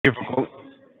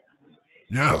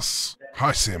Yes.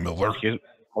 Hi, Sam Miller.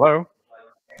 Hello?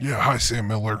 Yeah, hi, Sam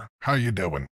Miller. How you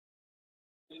doing?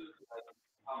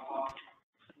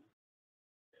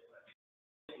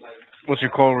 What's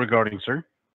your call regarding, sir?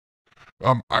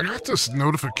 I got this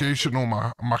notification on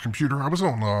my computer. I was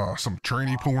on some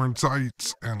tranny porn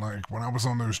sites, and like when I was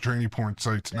on those tranny porn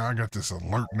sites, now I got this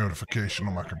alert notification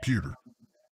on my computer.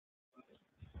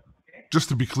 Just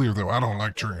to be clear, though, I don't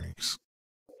like trannies.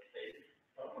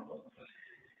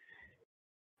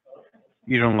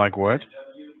 You don't like what?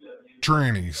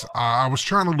 Trannies. I was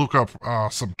trying to look up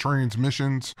some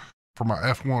transmissions for my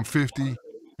F-150,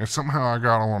 and somehow I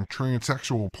got on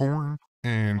transsexual porn,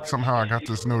 and somehow I got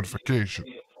this notification.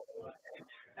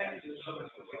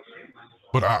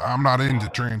 But I'm not into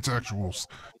transsexuals.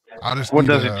 I just What need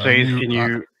does it a say? new. Can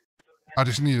you... I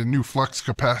just need a new flex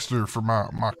capacitor for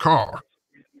my car.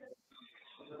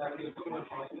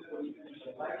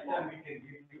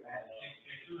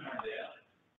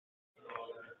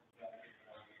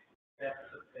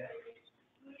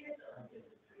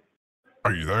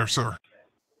 Are you there, sir?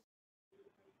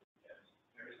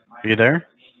 Are you there?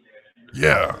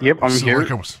 Yeah. Yep, I'm so here. Like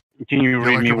I was, Can you yeah,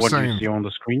 read like me I was what saying, you see on the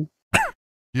screen?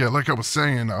 yeah, like I was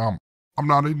saying, I'm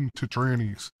not into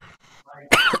trannies.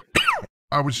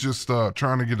 I was just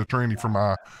trying to get a tranny for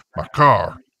my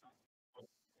car.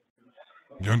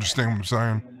 You understand what I'm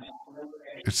saying?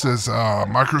 It says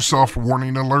Microsoft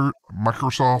warning alert,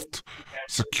 Microsoft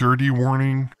security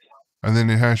warning, and then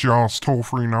it has y'all's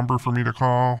toll-free number for me to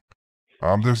call.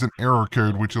 There's an error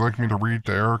code. Would you like me to read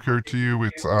the error code to you?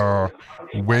 It's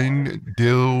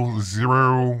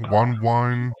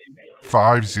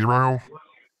WinDill01150.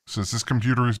 Says this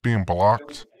computer is being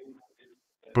blocked.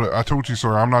 But I told you,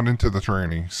 sir, I'm not into the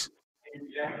trannies.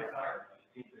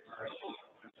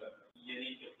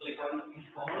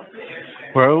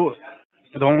 Well,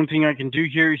 the only thing I can do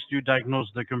here is to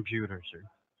diagnose the computer, sir.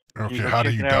 Okay, You go how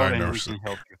do check you it out and we diagnose can it?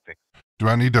 help you fix it. Do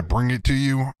I need to bring it to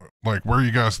you? Like, where are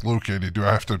you guys located? Do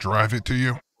I have to drive it to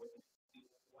you?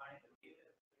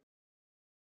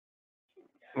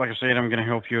 Like I said, I'm going to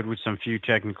help you out with some few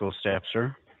technical steps,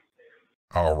 sir.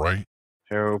 All right.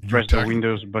 So press the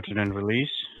Windows button and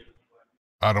release.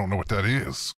 I don't know what that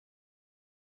is.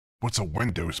 What's a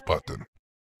Windows button?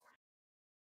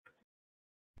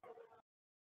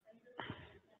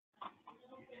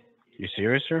 You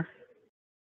serious, sir?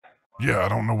 Yeah, I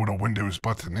don't know what a Windows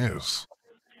button is.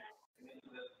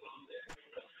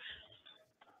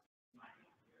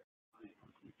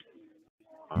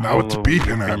 Now it's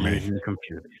beeping at me.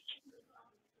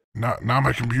 Now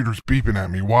my computer's beeping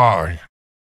at me. Why?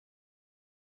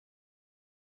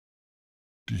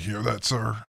 Do you hear that,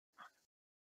 sir?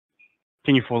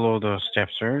 Can you follow the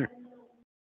steps, sir?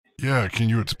 Yeah, can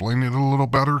you explain it a little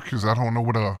better? Because I don't know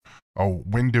what a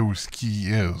Windows key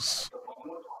is.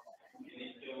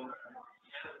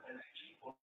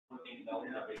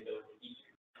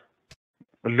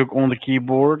 Look on the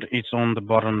keyboard. It's on the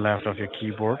bottom left of your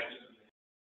keyboard.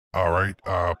 All right,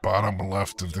 bottom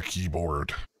left of the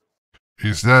keyboard.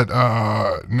 Is that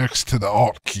next to the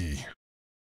Alt key?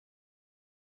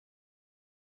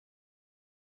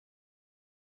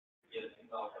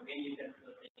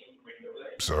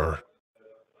 Sir?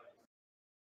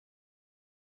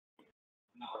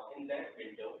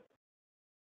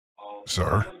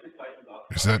 Sir?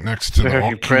 Is that next to the Alt key?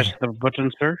 Have you pressed the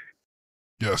button, sir?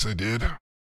 Yes, I did.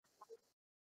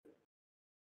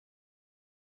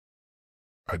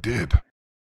 I did.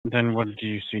 Then what do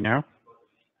you see now?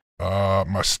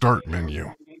 My start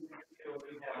menu.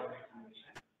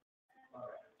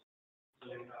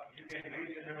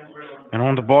 And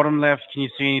on the bottom left, can you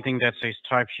see anything that says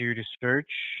type here to search?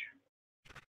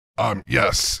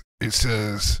 Yes. It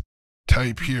says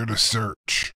type here to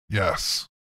search. Yes.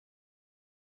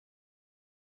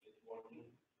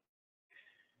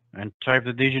 And type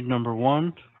the digit number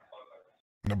 1.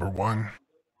 Number 1.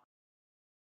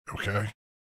 Okay.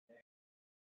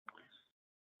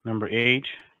 Number 8.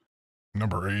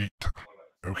 Number 8.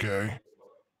 Okay.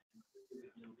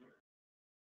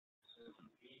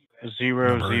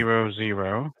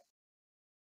 000.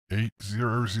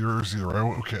 8000.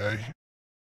 Okay.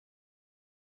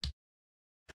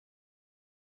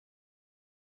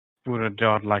 Put a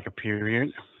dot like a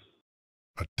period.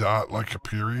 A dot like a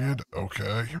period?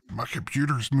 Okay. My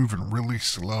computer's moving really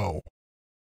slow.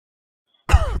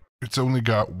 It's only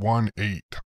got 1 8.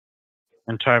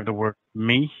 And type the word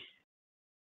me.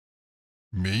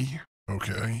 Me?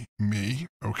 Okay. Me?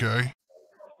 Okay.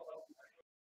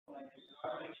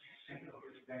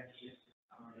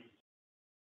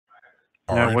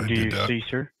 Now what do you see,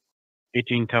 sir?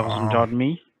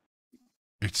 18,000.me?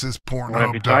 It says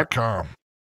pornhub.com.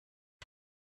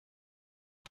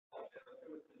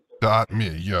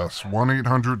 .me, yes,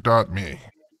 1-800.me.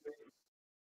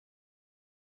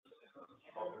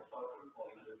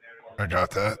 I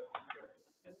got that.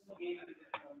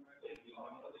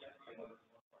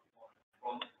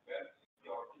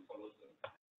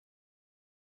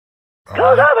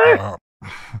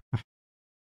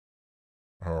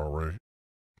 All right.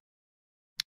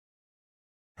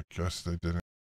 I guess they didn't